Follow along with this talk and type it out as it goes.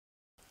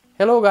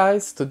Hello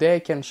guys, today I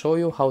can show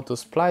you how to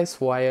splice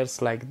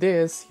wires like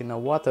this in a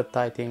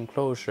watertight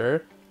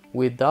enclosure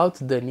without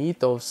the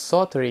need of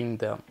soldering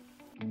them.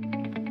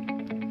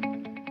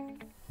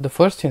 The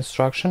first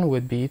instruction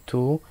would be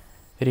to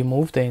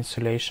remove the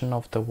insulation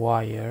of the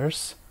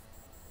wires.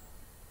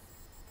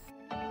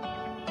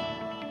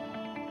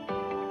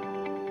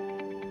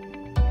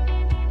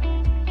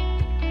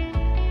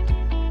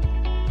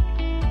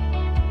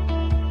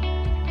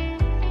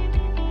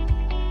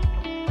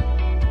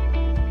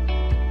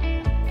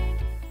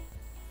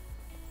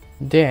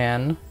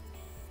 Then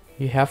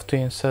you have to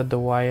insert the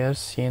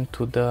wires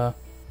into the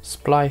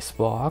splice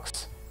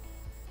box.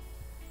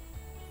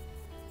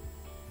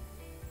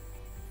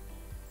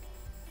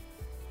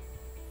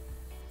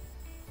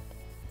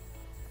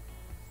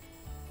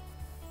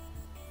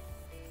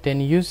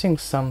 Then using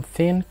some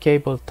thin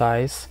cable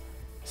ties,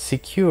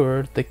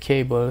 secure the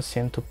cables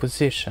into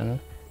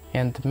position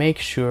and make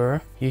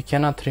sure you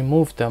cannot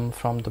remove them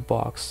from the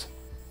box.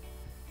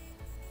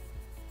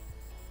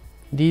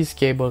 These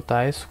cable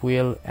ties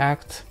will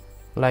act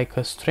like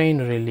a strain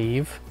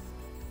relief.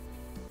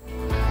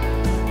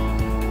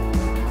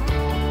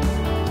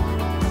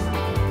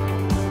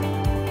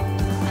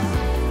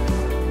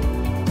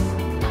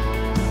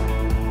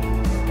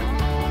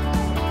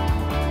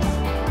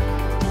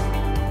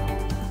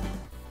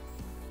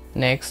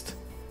 Next,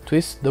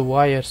 twist the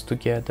wires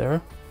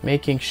together,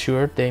 making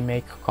sure they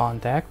make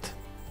contact.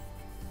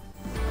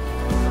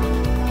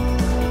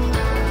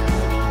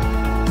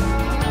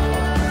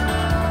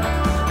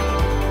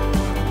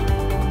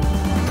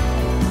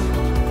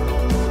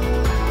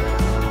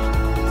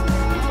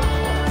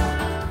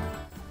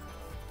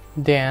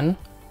 Then,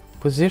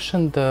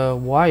 position the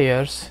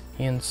wires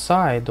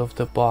inside of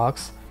the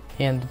box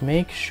and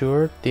make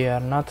sure they are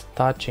not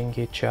touching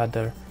each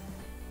other.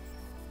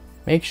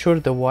 Make sure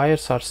the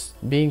wires are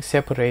being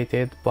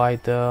separated by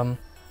the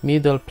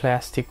middle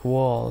plastic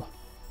wall.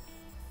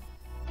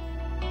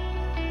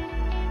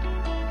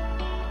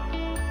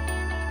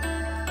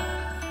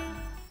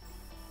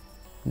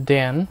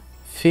 Then,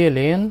 fill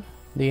in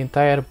the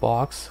entire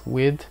box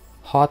with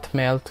hot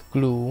melt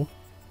glue.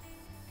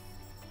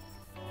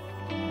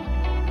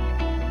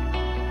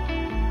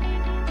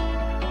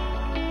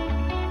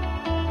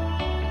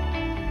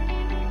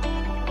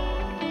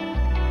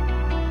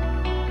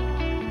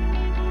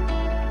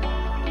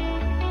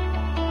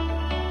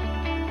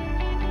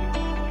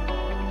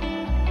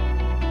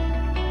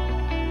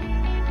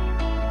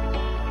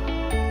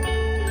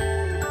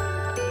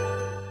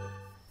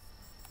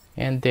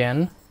 And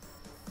then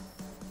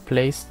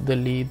place the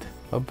lid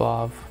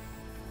above.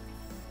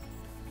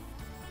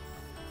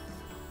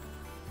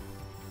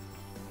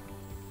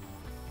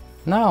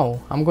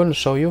 Now I'm going to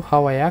show you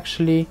how I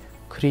actually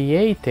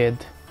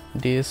created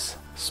this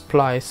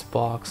splice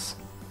box.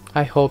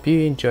 I hope you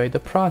enjoyed the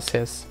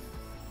process.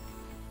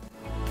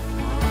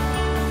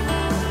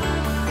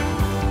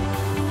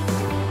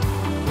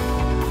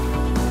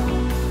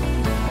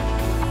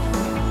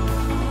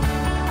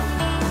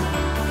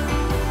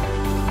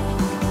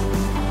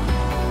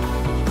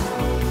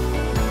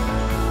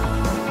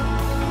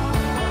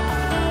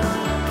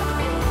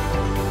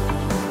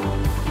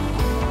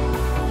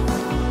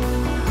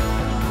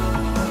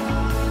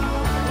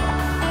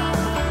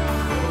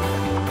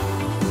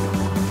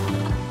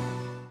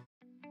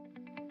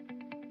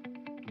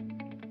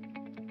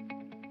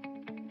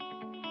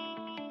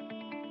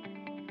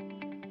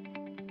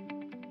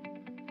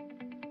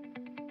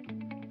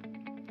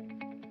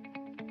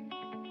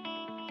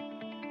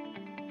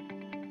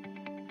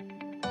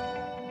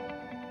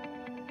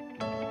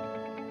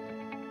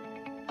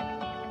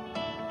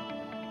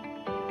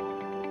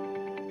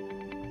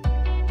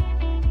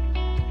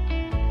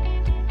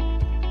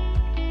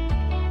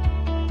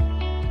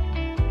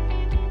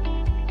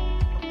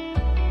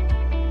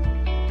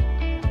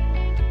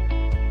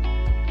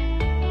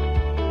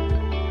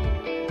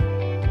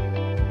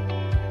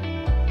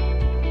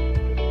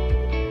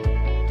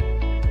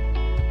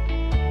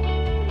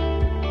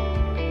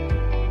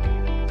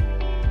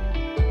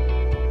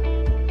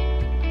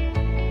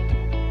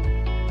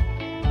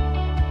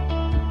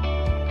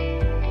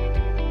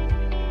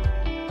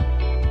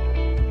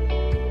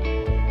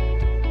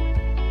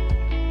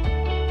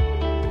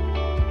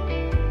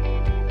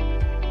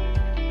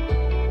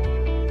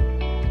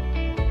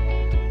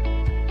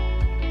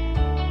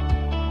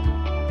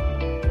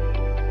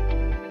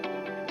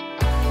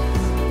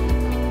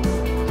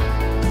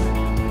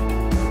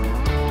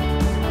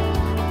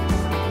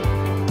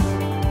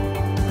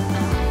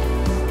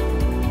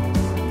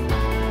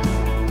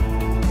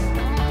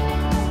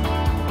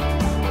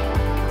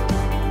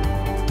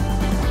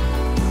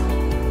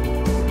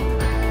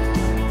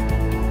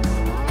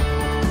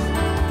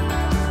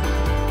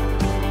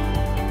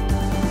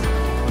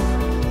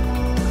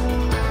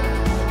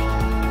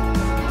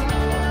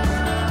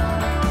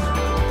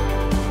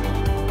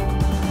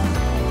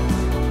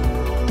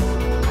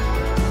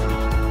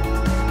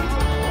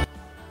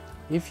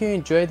 If you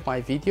enjoyed my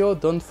video,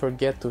 don't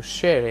forget to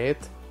share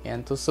it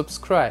and to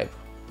subscribe.